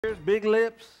ears, big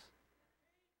lips.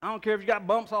 I don't care if you got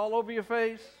bumps all over your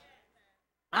face.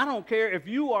 I don't care if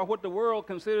you are what the world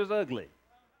considers ugly.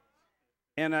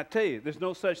 And I tell you, there's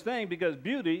no such thing because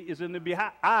beauty is in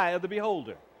the eye of the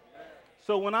beholder.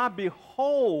 So when I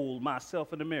behold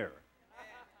myself in the mirror,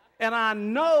 and I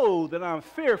know that I'm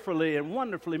fearfully and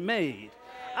wonderfully made,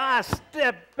 I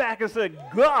step back and say,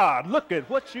 God, look at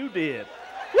what you did.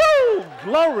 Woo!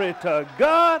 Glory to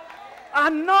God. I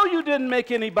know you didn't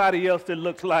make anybody else that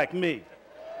looks like me.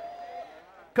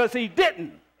 Because he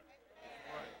didn't.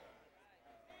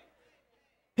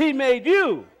 He made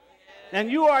you. And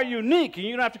you are unique, and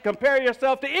you don't have to compare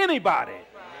yourself to anybody.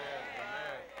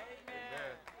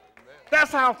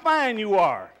 That's how fine you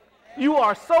are. You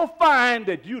are so fine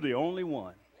that you're the only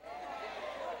one.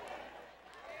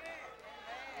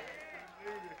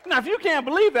 Now, if you can't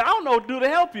believe that, I don't know what to do to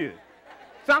help you.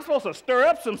 So I'm supposed to stir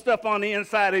up some stuff on the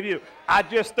inside of you. I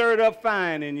just stirred up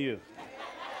fine in you.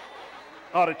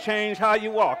 Ought to change how you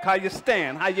walk, how you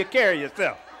stand, how you carry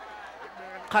yourself,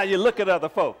 how you look at other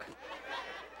folk.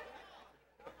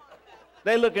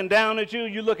 They looking down at you,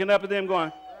 you looking up at them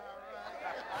going,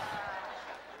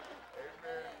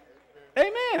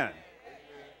 Amen.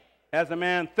 As a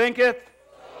man thinketh,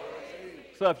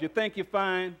 so if you think you're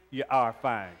fine, you are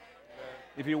fine.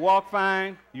 If you walk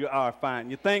fine, you are fine.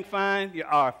 You think fine, you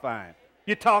are fine.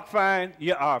 You talk fine,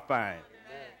 you are fine.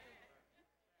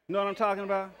 You know what I'm talking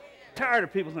about? Tired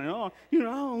of people saying, oh, I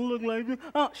don't look like you.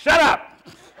 Oh, shut up!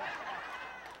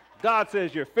 God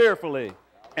says you're fearfully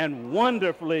and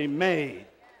wonderfully made.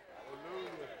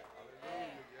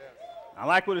 I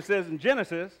like what it says in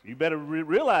Genesis. You better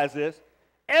realize this.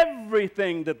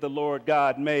 Everything that the Lord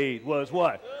God made was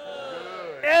what?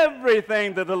 Good.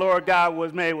 Everything that the Lord God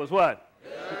was made was what?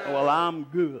 Good. Well, I'm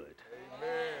good. Amen.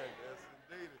 Yes,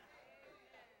 indeed.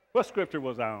 What scripture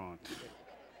was I on?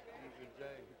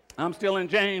 I'm still in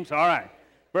James. All right.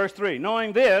 Verse 3.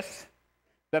 Knowing this,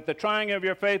 that the trying of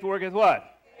your faith worketh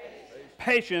what?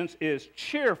 Patience is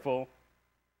cheerful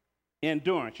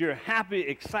endurance. You're happy,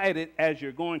 excited as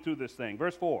you're going through this thing.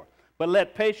 Verse 4. But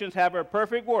let patience have her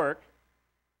perfect work.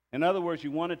 In other words,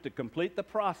 you want it to complete the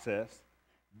process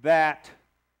that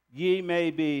ye may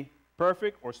be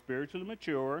perfect or spiritually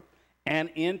mature and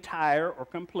entire or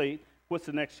complete. What's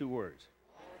the next two words?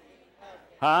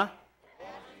 Huh?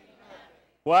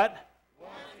 What?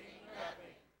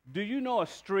 Do you know a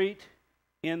street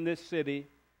in this city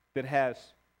that has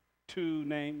two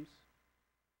names?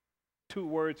 Two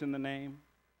words in the name?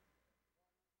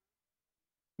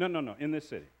 No, in this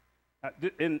city.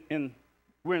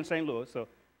 We're in St. Louis, so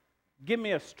give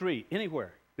me a street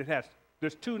anywhere that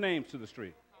there's two names to the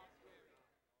street.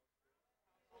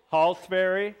 Halls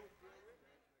Ferry,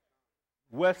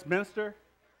 Westminster,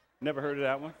 never heard of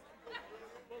that one.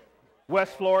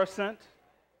 West Florissant,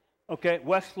 okay,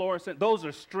 West Florissant, those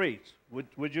are streets.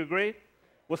 Would you agree?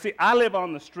 Well, see, I live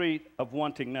on the street of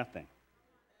wanting nothing.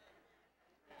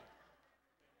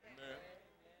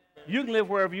 You can live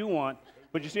wherever you want,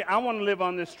 but you see, I want to live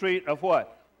on this street of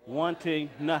what? Wanting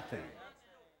nothing.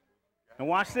 And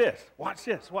watch this. Watch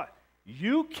this. What?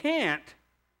 You can't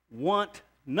want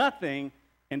nothing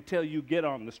until you get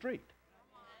on the street.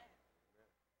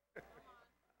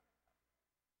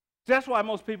 That's why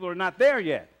most people are not there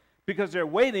yet, because they're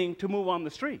waiting to move on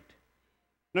the street.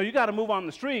 No, you got to move on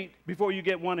the street before you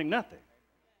get wanting nothing.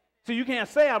 So you can't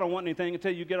say I don't want anything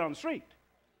until you get on the street.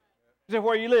 You say,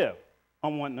 where you live?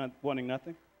 I'm wanting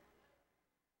nothing.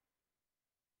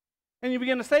 And you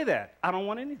begin to say that. I don't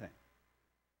want anything.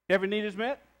 Every need is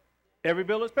met. Every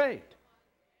bill is paid.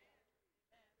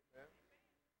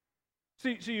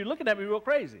 See, you're looking at me real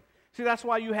crazy. See, that's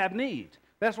why you have needs.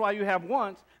 That's why you have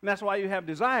wants. And that's why you have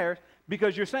desires,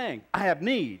 because you're saying, I have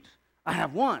needs. I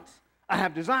have wants. I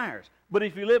have desires. But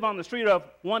if you live on the street of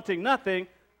wanting nothing,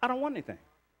 I don't want anything.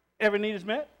 Every need is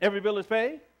met. Every bill is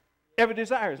paid. Every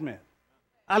desire is met.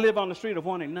 I live on the street of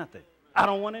wanting nothing. I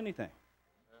don't want anything.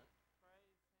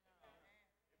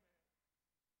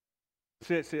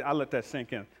 See, I let that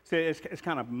sink in. See, it's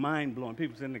kind of mind-blowing.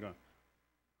 People sitting there going,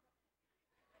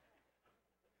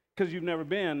 because you've never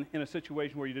been in a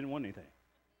situation where you didn't want anything.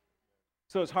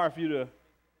 So it's hard for you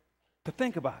to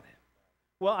think about it.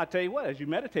 Well, I tell you what, as you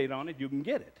meditate on it, you can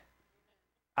get it.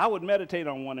 I would meditate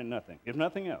on wanting nothing, if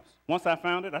nothing else. Once I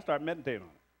found it, I started meditating on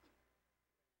it.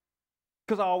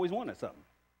 Because I always wanted something.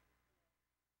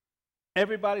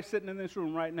 Everybody sitting in this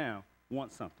room right now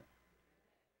wants something.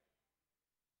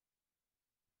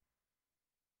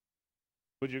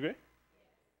 Would you agree?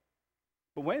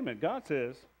 But wait a minute, God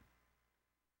says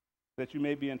that you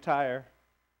may be entire,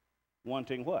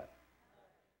 wanting what?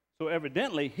 So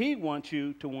evidently, he wants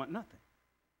you to want nothing.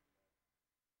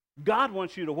 God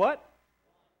wants you to what?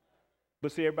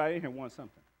 But see, everybody in here wants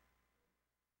something.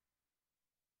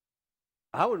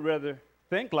 I would rather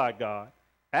think like God,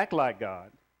 act like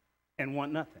God, and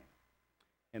want nothing.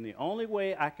 And the only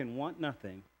way I can want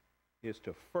nothing is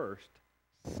to first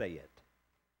say it.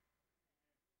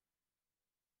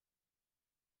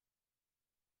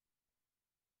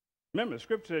 Remember, the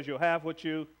scripture says you'll have what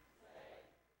you say.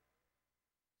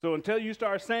 So until you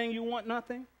start saying you want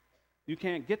nothing, you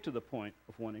can't get to the point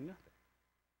of wanting nothing.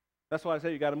 That's why I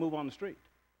say you got to move on the street.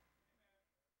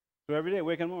 So every day,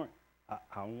 wake in the morning, I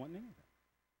don't want anything.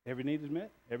 Every need is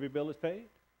met. Every bill is paid.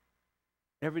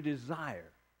 Every desire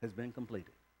has been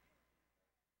completed.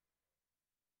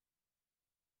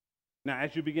 Now,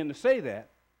 as you begin to say that,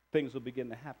 things will begin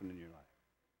to happen in your life.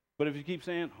 But if you keep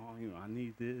saying, oh, I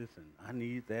need this and I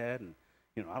need that and,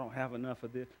 I don't have enough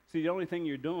of this. See, the only thing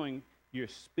you're doing, you're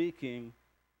speaking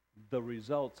the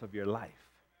results of your life.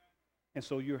 And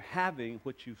so you're having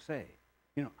what you say.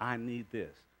 I need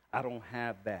this. I don't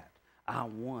have that. I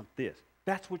want this.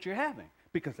 That's what you're having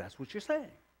because that's what you're saying.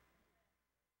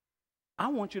 I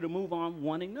want you to move on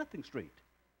wanting nothing street.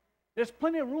 There's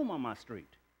plenty of room on my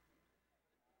street.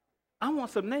 I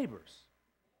want some neighbors.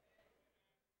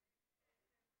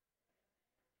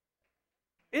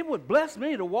 It would bless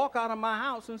me to walk out of my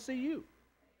house and see you.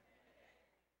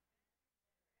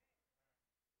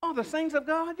 Oh, the saints of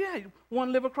God? Yeah,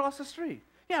 one live across the street.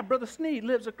 Yeah, Brother Sneed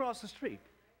lives across the street.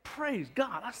 Praise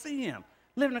God, I see him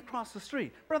living across the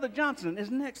street. Brother Johnson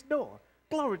is next door.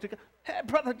 Glory to God. Hey,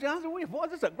 Brother Johnson, boy,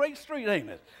 this is a great street, ain't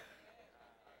it?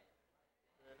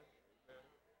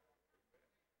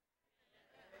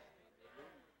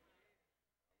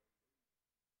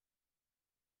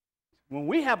 When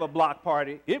we have a block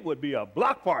party, it would be a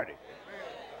block party.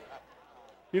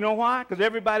 You know why? Because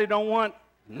everybody don't want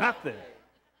nothing.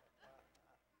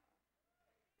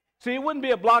 See, it wouldn't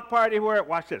be a block party where,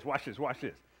 watch this.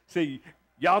 See,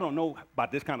 y'all don't know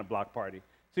about this kind of block party.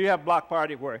 So you have a block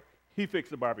party where he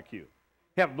fixed the barbecue.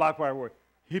 You have a block party where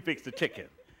he fixed the chicken.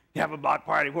 You have a block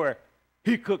party where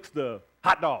he cooks the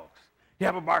hot dogs. You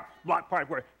have a block party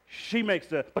where she makes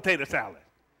the potato salad.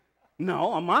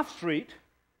 No, on my street,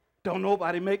 don't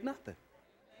nobody make nothing.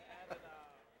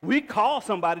 We call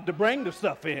somebody to bring the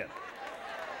stuff in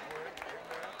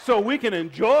so we can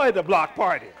enjoy the block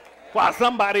party while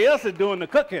somebody else is doing the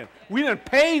cooking. We done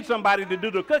paid somebody to do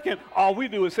the cooking. All we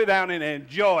do is sit down and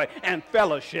enjoy and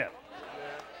fellowship.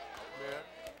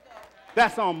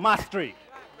 That's on my street,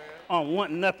 on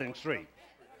Want Nothing Street.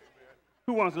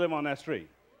 Who wants to live on that street?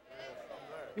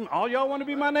 All y'all want to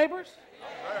be my neighbors?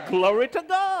 Glory to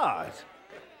God.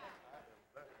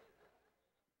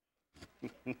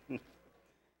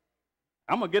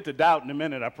 I'm going to get to doubt in a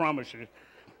minute, I promise you.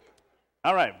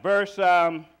 All right, verse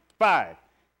 5.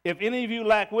 If any of you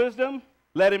lack wisdom,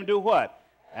 let him do what?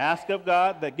 Ask of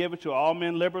God that giveth to all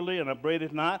men liberally and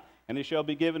upbraideth not, and it shall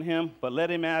be given him. But let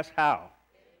him ask how?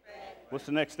 What's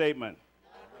the next statement?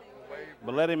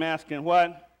 But let him ask in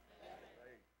what?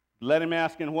 Let him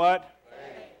ask in what?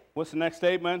 What's the next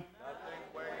statement?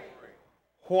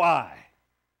 Why?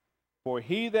 For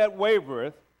he that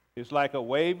wavereth is like a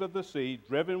wave of the sea,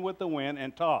 driven with the wind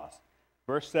and tossed.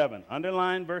 Verse 7.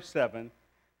 Underline verse 7,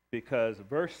 because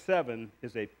verse 7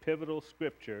 is a pivotal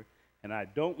scripture, and I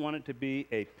don't want it to be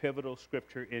a pivotal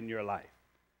scripture in your life.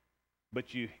 But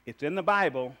it's in the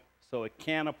Bible, so it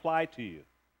can apply to you.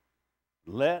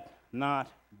 Let not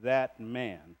that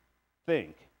man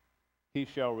think he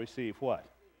shall receive what?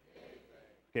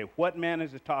 Okay, what man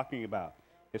is it talking about?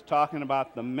 It's talking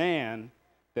about the man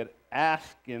that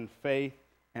asks in faith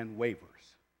and wavers.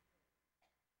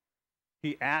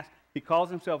 He calls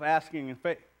himself asking in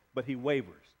faith, but he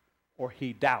wavers or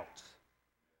he doubts.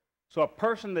 So a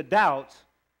person that doubts,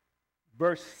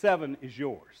 verse 7 is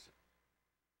yours.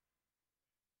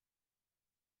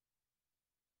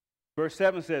 Verse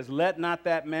 7 says, let not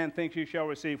that man think you shall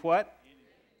receive what?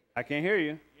 I can't hear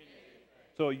you.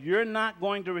 So you're not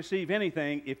going to receive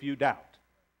anything if you doubt.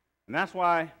 And that's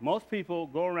why most people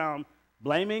go around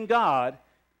blaming God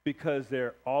because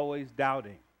they're always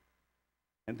doubting.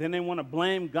 And then they want to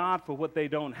blame God for what they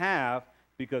don't have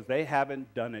because they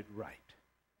haven't done it right.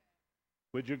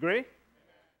 Would you agree?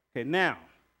 Okay, now,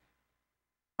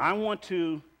 I want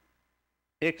to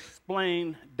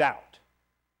explain doubt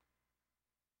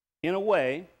in a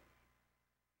way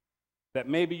that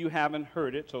maybe you haven't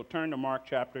heard it. So turn to Mark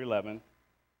chapter 11, and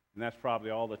that's probably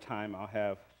all the time I'll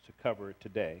have to cover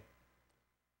today.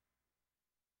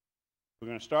 We're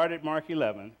going to start at Mark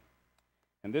 11,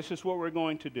 and this is what we're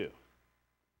going to do.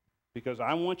 Because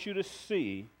I want you to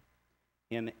see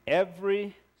in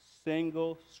every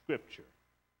single scripture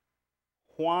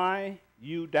why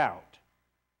you doubt.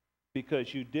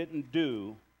 Because you didn't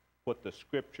do what the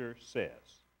Scripture says.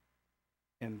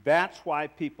 And that's why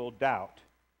people doubt,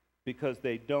 because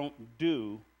they don't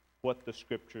do what the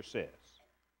Scripture says.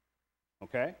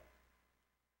 Okay?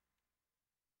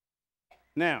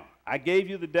 Now, I gave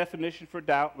you the definition for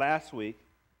doubt last week.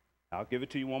 I'll give it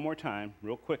to you one more time,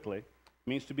 real quickly. It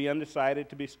means to be undecided,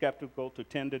 to be skeptical, to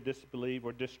tend to disbelieve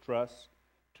or distrust,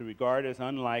 to regard as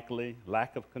unlikely,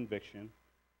 lack of conviction.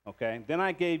 Okay? Then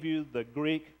I gave you the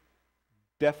Greek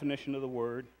definition of the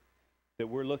word that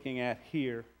we're looking at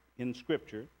here in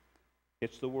Scripture.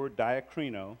 It's the word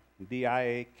diakrino,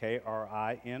 D-I-A-K-R-I-N-O.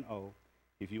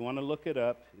 If you want to look it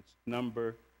up, it's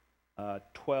number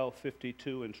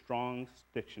 1252 in Strong's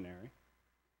Dictionary.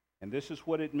 And this is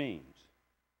what it means.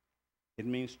 It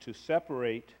means to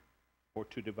separate or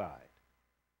to divide.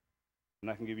 I'm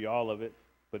not going to give you all of it,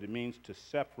 but it means to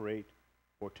separate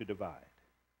or to divide.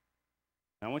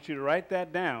 Now, I want you to write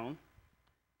that down,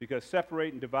 because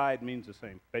separate and divide means the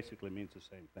same, basically means the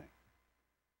same thing.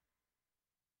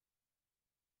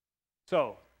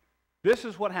 So, this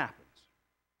is what happens.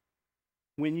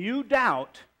 When you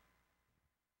doubt,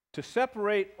 to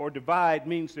separate or divide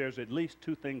means there's at least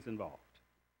two things involved.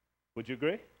 Would you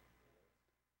agree?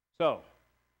 So,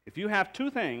 if you have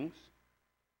two things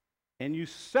and you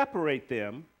separate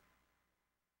them,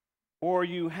 or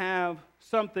you have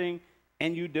something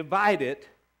and you divide it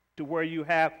to where you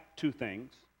have two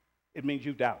things, it means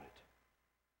you've doubted.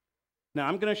 Now,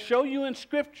 I'm going to show you in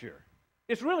Scripture.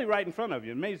 It's really right in front of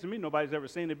you. It amazes me nobody's ever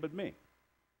seen it but me.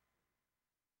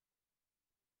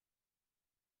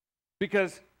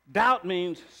 Because doubt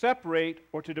means separate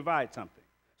or to divide something.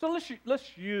 So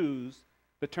let's use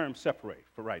the term separate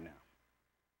for right now.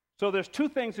 So there's two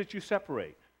things that you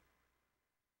separate.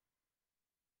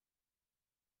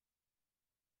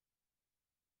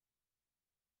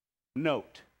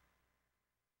 Note.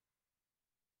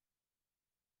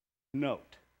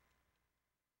 Note.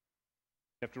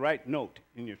 You have to write note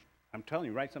in your, I'm telling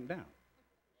you, write something down.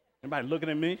 Anybody looking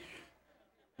at me?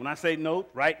 When I say note,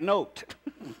 write note.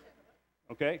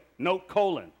 Okay? Note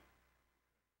colon.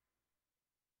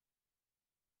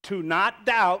 To not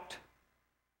doubt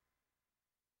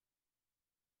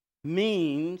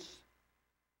means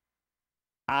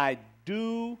I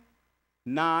do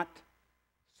not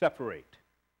separate.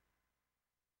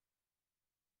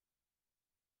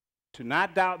 To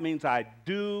not doubt means I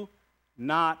do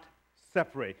not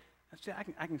separate. See,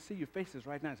 I can see your faces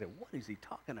right now and say, what is he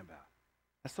talking about?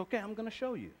 That's okay, I'm going to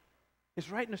show you. It's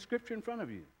right in the Scripture in front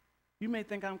of you. You may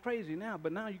think I'm crazy now,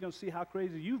 but now you're going to see how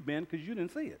crazy you've been because you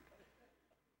didn't see it.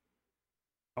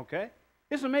 Okay?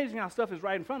 It's amazing how stuff is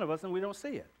right in front of us and we don't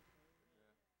see it.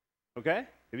 Okay?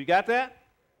 Have you got that?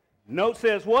 Note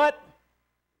says what?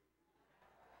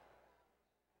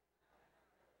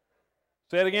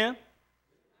 Say it again.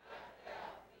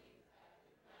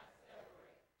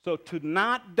 So to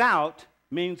not doubt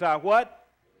means I what?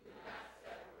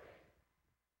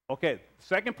 Okay, the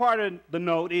second part of the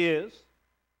note is,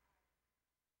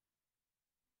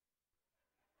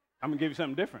 I'm going to give you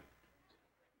something different.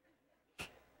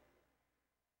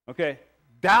 Okay,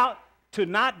 doubt, to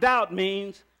not doubt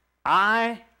means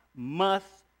I must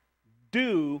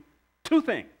do two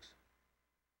things.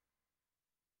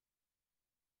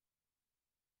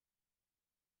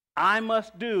 I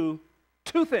must do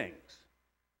two things.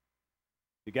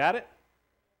 You got it?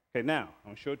 Okay, now, I'm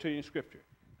going to show it to you in Scripture.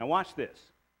 Now watch this.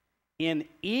 In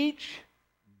each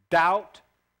doubt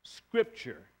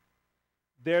Scripture,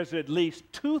 there's at least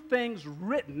two things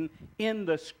written in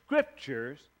the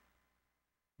Scriptures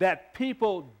that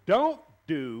people don't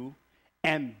do,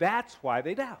 and that's why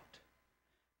they doubt.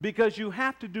 Because you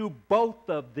have to do both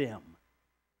of them.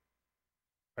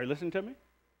 Are you listening to me?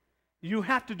 You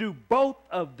have to do both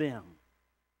of them.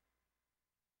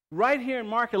 Right here in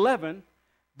Mark 11,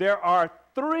 there are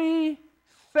three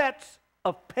sets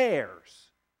of pairs.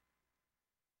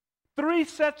 Three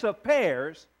sets of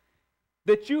pairs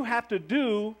that you have to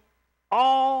do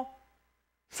all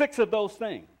six of those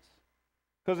things.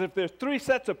 Because if there's three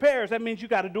sets of pairs, that means you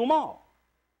got to do them all.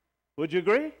 Would you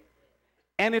agree?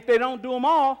 And if they don't do them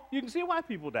all, you can see why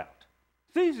people doubt.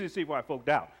 It's easy to see why folk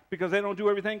doubt, because they don't do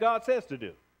everything God says to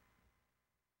do.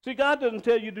 See, God doesn't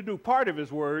tell you to do part of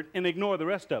His word and ignore the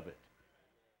rest of it.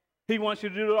 He wants you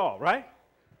to do it all, right?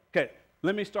 Okay,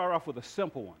 let me start off with a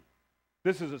simple one.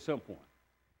 This is a simple one.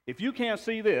 If you can't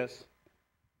see this,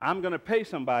 I'm going to pay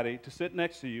somebody to sit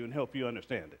next to you and help you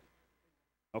understand it.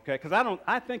 Okay, because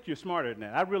I think you're smarter than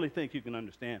that. I really think you can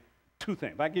understand two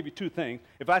things. If I give you two things,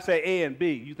 if I say A and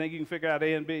B, you think you can figure out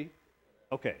A and B?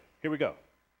 Okay, here we go.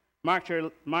 Mark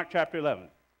chapter 11,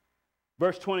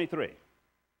 verse 23.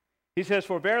 He says,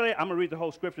 for verily, I'm going to read the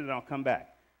whole scripture and I'll come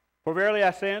back. For verily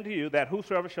I say unto you, that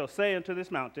whosoever shall say unto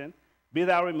this mountain, be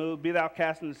thou removed, be thou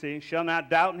cast into the sea, shall not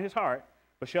doubt in his heart,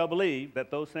 but shall believe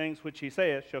that those things which he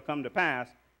saith shall come to pass,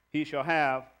 he shall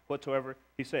have whatsoever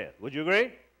he saith. Would you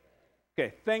agree?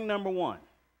 Okay, thing number one.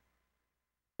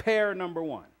 Pair number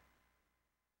one.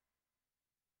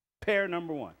 Pair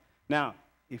number one. Now,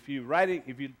 if you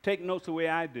take notes the way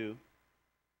I do,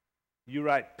 you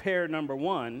write pair number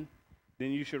one,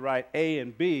 then you should write A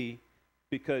and B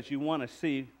because you want to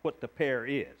see what the pair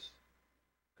is.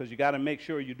 Because you got to make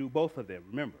sure you do both of them.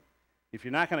 Remember, if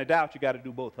you're not going to doubt, you got to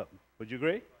do both of them. Would you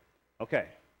agree? Okay.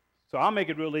 So I'll make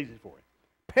it real easy for you.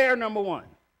 Pair number one,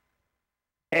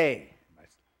 A.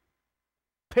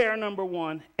 Pair number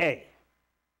one, A.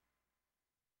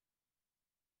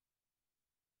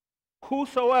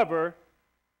 Whosoever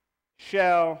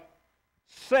shall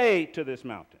say to this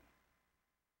mountain.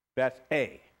 That's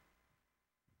A.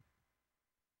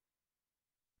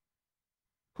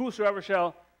 Whosoever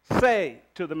shall say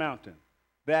to the mountain.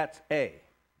 That's A.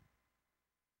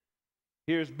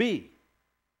 Here's B.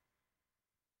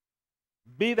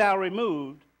 Be thou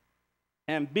removed,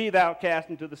 and be thou cast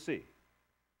into the sea.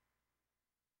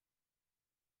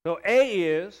 So A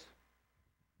is,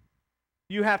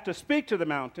 you have to speak to the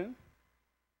mountain,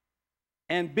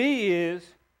 and B is,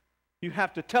 you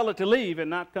have to tell it to leave and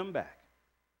not come back.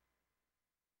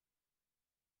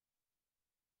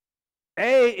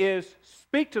 A is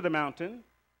speak to the mountain,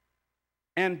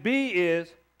 and B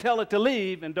is tell it to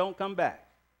leave and don't come back.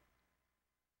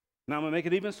 Now I'm going to make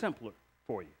it even simpler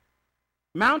for you.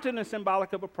 Mountain is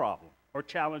symbolic of a problem or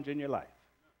challenge in your life.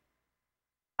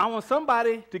 I want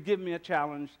somebody to give me a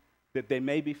challenge that they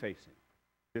may be facing,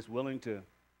 that's willing to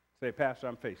say, Pastor,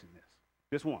 I'm facing this.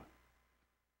 Just one.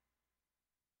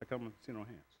 I come and see no hands.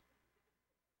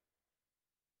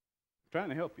 I'm trying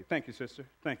to help you. Thank you, sister.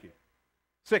 Thank you.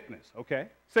 Sickness, okay?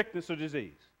 Sickness or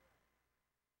disease.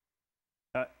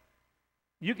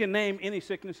 You can name any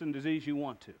sickness and disease you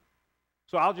want to.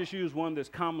 So I'll just use one that's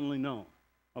commonly known,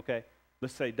 okay?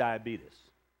 Let's say diabetes.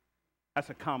 That's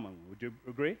a common one. Would you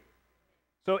agree?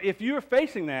 So if you're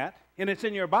facing that and it's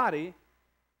in your body,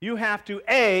 you have to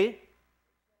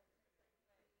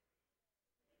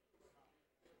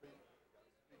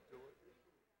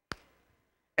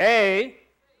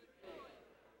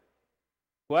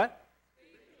what?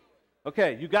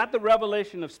 Okay, you got the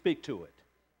revelation of speak to it.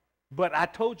 But I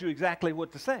told you exactly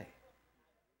what to say.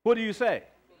 What do you say?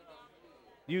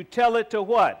 You tell it to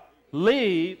what?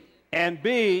 Leave, and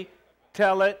B,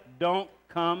 tell it don't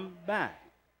come back.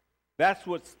 That's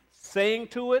what's saying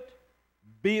to it.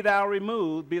 Be thou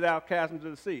removed, be thou cast into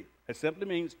the sea. It simply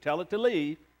means tell it to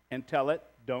leave and tell it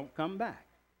don't come back.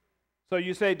 So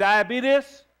you say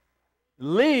diabetes,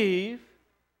 leave,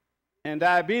 and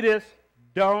diabetes,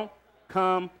 don't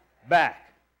come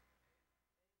back.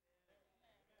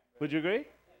 Would you agree?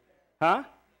 Huh?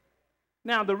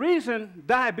 Now, the reason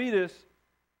diabetes,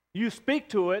 you speak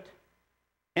to it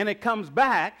and it comes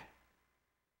back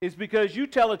is because you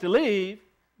tell it to leave,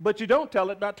 but you don't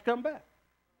tell it not to come back.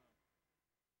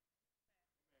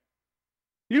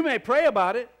 You may pray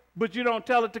about it, but you don't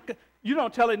tell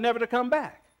it never to come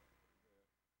back.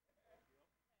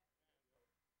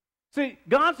 See,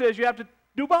 God says you have to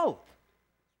do both.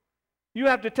 You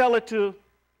have to tell it to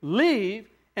leave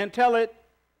and tell it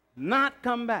not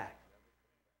come back.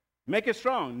 Make it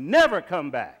strong. Never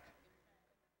come back.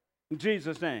 In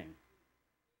Jesus' name.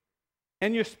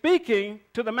 And you're speaking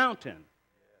to the mountain.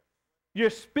 You're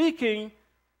speaking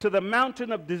to the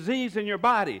mountain of disease in your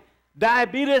body.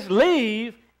 Diabetes,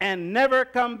 leave and never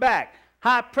come back.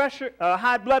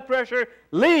 High blood pressure,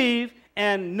 leave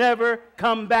and never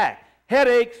come back.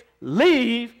 Headaches,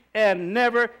 leave and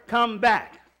never come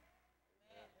back.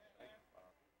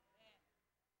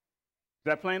 Is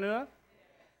that plain enough?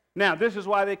 Now, this is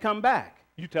why they come back.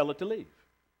 You tell it to leave.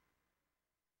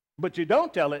 But you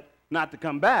don't tell it not to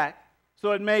come back,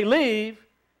 so it may leave.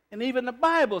 And even the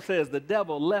Bible says the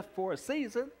devil left for a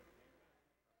season.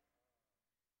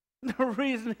 The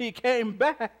reason he came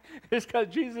back is because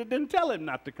Jesus didn't tell him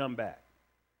not to come back.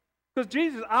 Because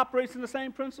Jesus operates in the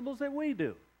same principles that we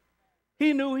do.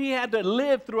 He knew he had to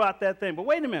live throughout that thing. But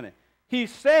wait a minute. He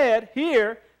said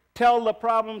here, tell the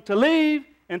problem to leave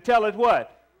and tell it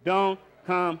what? Don't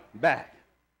come back.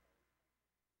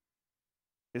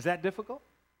 Is that difficult?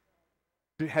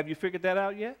 Have you figured that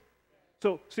out yet?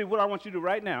 So, see, what I want you to do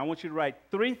right now, I want you to write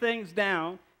 3 things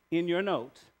down in your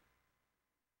notes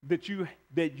that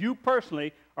you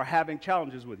personally are having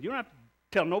challenges with. You don't have to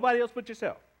tell nobody else but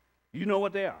yourself. You know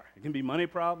what they are. It can be money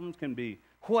problems, can be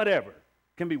whatever.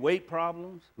 It can be weight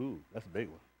problems. Ooh, that's a big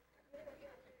one.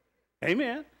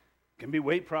 Amen. Can be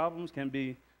weight problems, can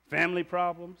be family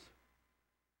problems,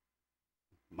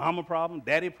 mama problems,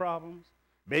 daddy problems,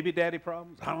 baby daddy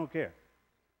problems. I don't care.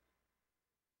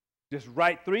 Just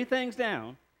write 3 things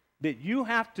down that you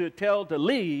have to tell to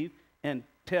leave and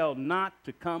tell not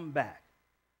to come back.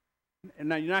 And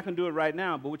now, you're not going to do it right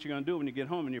now, but what you're going to do when you get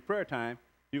home in your prayer time,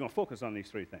 you're going to focus on these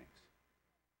 3 things.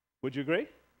 Would you agree?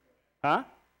 Huh?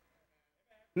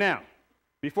 Now,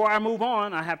 before I move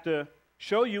on, I have to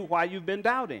show you why you've been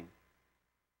doubting.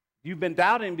 You've been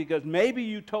doubting because maybe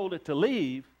you told it to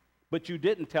leave, but you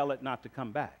didn't tell it not to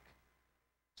come back.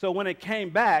 So when it came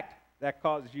back, that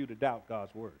causes you to doubt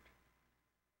God's word.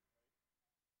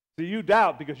 So you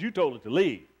doubt because you told it to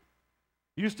leave.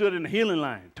 You stood in the healing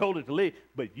line, told it to leave,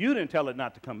 but you didn't tell it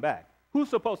not to come back. Who's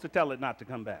supposed to tell it not to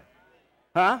come back?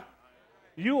 Huh?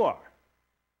 You are.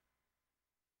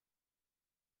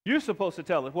 You're supposed to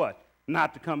tell it what?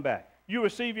 Not to come back. You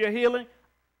receive your healing,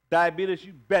 diabetes,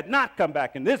 you better not come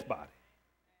back in this body.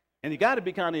 And you got to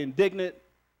be kind of indignant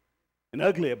and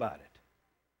ugly about it.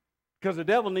 Because the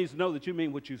devil needs to know that you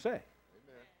mean what you say. Amen.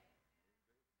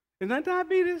 Is that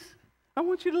diabetes? I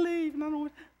want you to leave. No,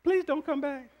 please don't come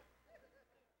back.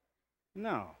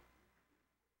 No.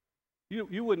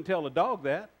 You wouldn't tell a dog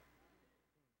that,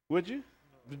 would you?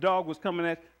 The dog was coming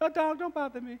at you. Oh, dog, don't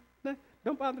bother me.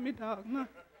 Don't bother me, dog. No.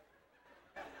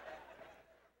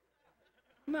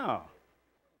 No.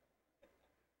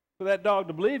 For that dog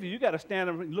to believe you, you got to stand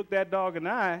and look that dog in the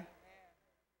eye,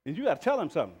 and you got to tell him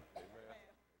something.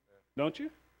 Don't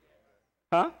you?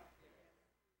 Huh?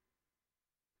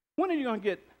 When are you going to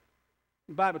get,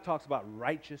 the Bible talks about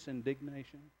righteous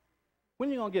indignation. When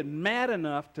are you going to get mad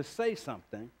enough to say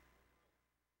something?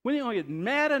 When are you going to get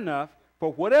mad enough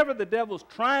for whatever the devil's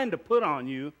trying to put on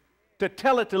you to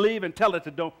tell it to leave and tell it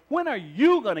to don't? When are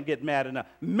you going to get mad enough?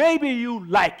 Maybe you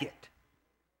like it.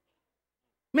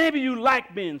 Maybe you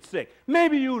like being sick.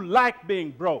 Maybe you like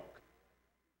being broke.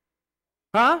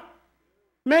 Huh?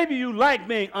 Maybe you like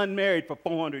being unmarried for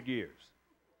 400 years.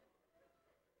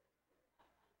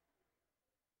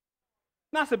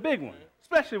 That's a big one,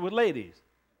 especially with ladies.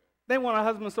 They want a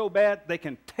husband so bad they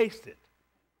can taste it.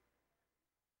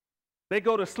 They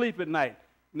go to sleep at night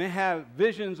and they have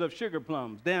visions of sugar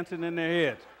plums dancing in their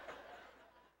heads.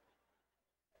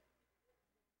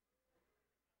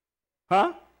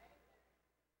 Huh?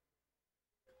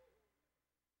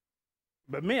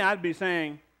 But me, I'd be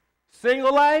saying,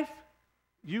 single life,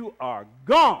 you are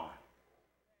gone.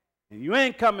 And you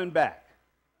ain't coming back.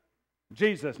 In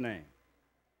Jesus' name.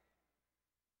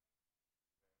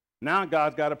 Now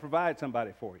God's got to provide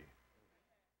somebody for you.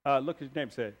 Look at your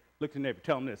neighbor, say, look at your neighbor,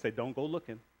 tell him this, say, don't go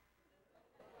looking.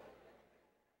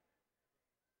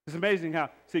 It's amazing how,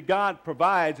 see, God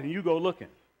provides and you go looking.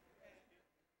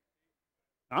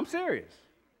 I'm serious.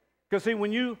 Because see,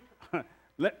 when you,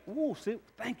 see,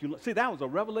 thank you. See, that was a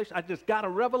revelation. I just got a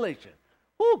revelation.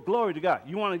 Oh, glory to God.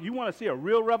 You want to see a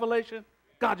real revelation?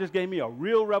 God just gave me a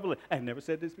real revelation. I've never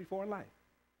said this before in life.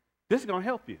 This is going to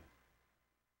help you.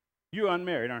 You're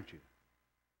unmarried, aren't you?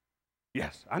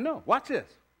 Yes, I know. Watch this.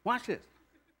 Watch this.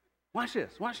 Watch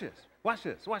this. Watch this. Watch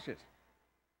this. Watch this.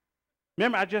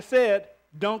 Remember, I just said,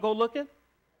 don't go looking?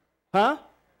 Huh?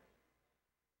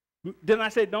 Didn't I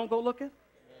say don't go looking?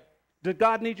 Does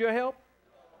God need your help?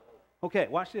 Okay,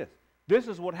 watch this. This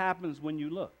is what happens when you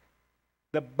look.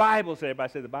 The Bible says,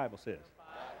 everybody say the Bible says.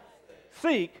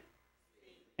 Seek,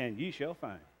 and ye shall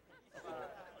find.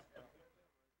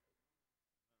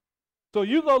 So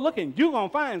you go looking, you're going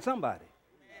to find somebody.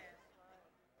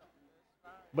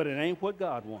 But it ain't what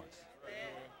God wants.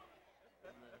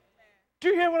 Do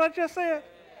you hear what I just said?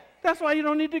 That's why you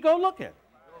don't need to go looking.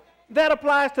 That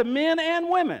applies to men and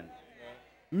women.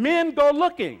 Men go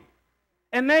looking,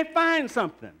 and they find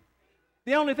something.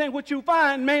 The only thing what you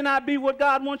find may not be what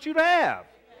God wants you to have.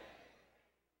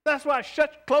 That's why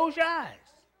close your eyes.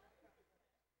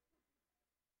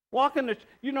 Walk in the,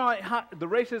 you know how the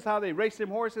races, how they race them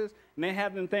horses, and they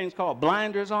have them things called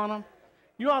blinders on them?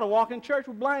 You ought to walk in church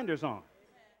with blinders on.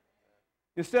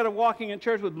 Instead of walking in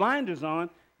church with blinders on,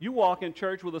 you walk in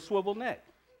church with a swivel neck.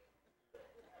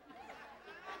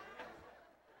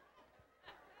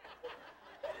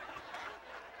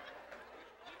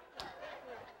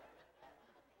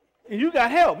 And you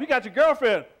got help. You got your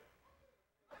girlfriend.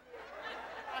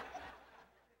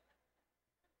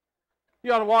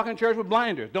 You ought to walk in church with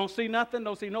blinders. Don't see nothing.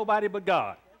 Don't see nobody but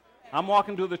God. I'm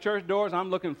walking through the church doors. I'm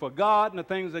looking for God and the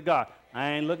things of God.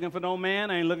 I ain't looking for no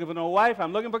man. I ain't looking for no wife.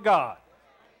 I'm looking for God.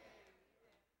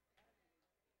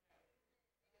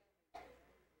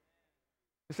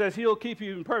 It says he'll keep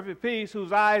you in perfect peace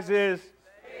whose eyes is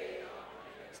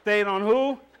stayed on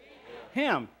who?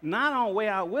 Him. Not on way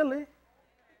out Willie.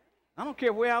 I don't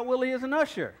care where Willie is an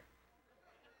usher.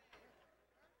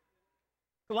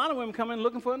 A lot of women come in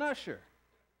looking for an usher.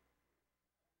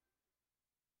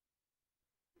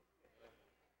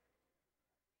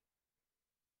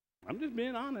 I'm just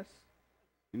being honest.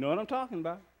 You know what I'm talking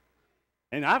about.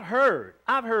 And I've heard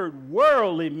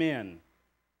worldly men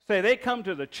say they come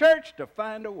to the church to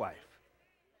find a wife.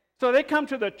 So they come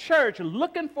to the church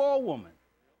looking for a woman.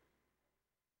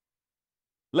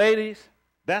 Ladies,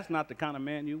 that's not the kind of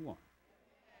man you want.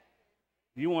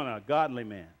 You want a godly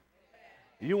man.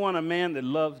 You want a man that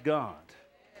loves God.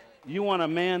 You want a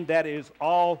man that is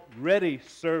already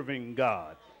serving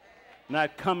God,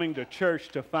 not coming to church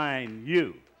to find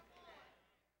you.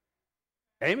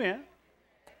 Amen.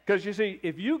 Because you see,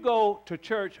 if you go to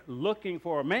church looking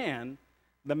for a man,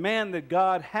 the man that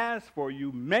God has for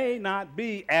you may not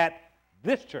be at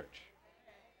this church.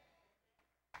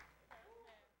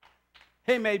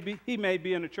 He may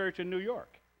be in a church in New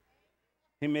York.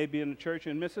 He may be in a church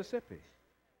in Mississippi.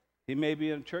 He may be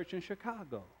in a church in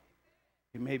Chicago.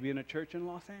 He may be in a church in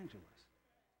Los Angeles.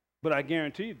 But I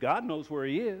guarantee you, God knows where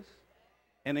he is.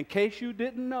 And in case you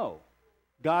didn't know,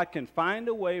 God can find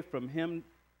a way for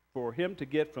him to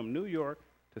get from New York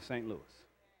to St. Louis.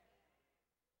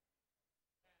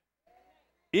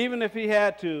 Even if he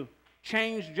had to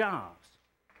change jobs.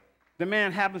 The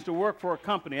man happens to work for a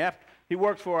company. He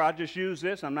works for, I'll just use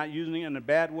this, I'm not using it in a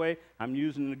bad way, I'm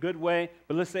using it in a good way,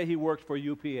 but let's say he works for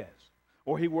UPS,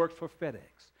 or he works for FedEx,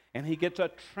 and he gets a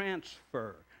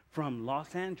transfer from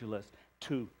Los Angeles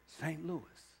to St. Louis.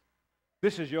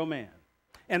 This is your man.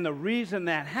 And the reason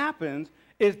that happens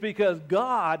is because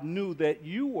God knew that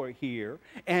you were here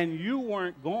and you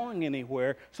weren't going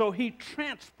anywhere, so he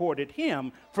transported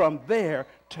him from there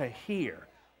to here,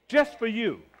 just for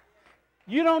you.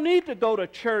 You don't need to go to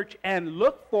church and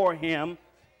look for him.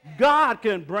 God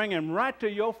can bring him right to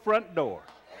your front door.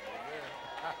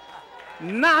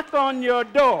 Knock on your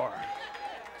door.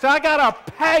 So I got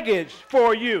a package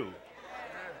for you.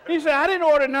 He said, I didn't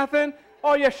order nothing.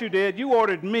 Oh, yes, you did. You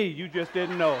ordered me. You just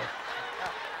didn't know it.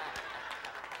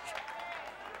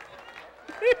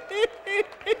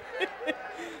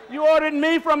 You ordered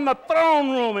me from the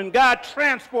throne room, and God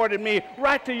transported me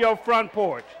right to your front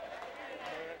porch.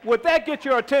 Would that get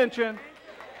your attention?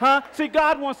 Huh? See,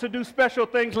 God wants to do special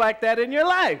things like that in your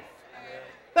life.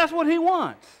 That's what he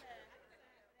wants.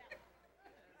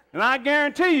 And I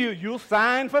guarantee you, you'll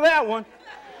sign for that one.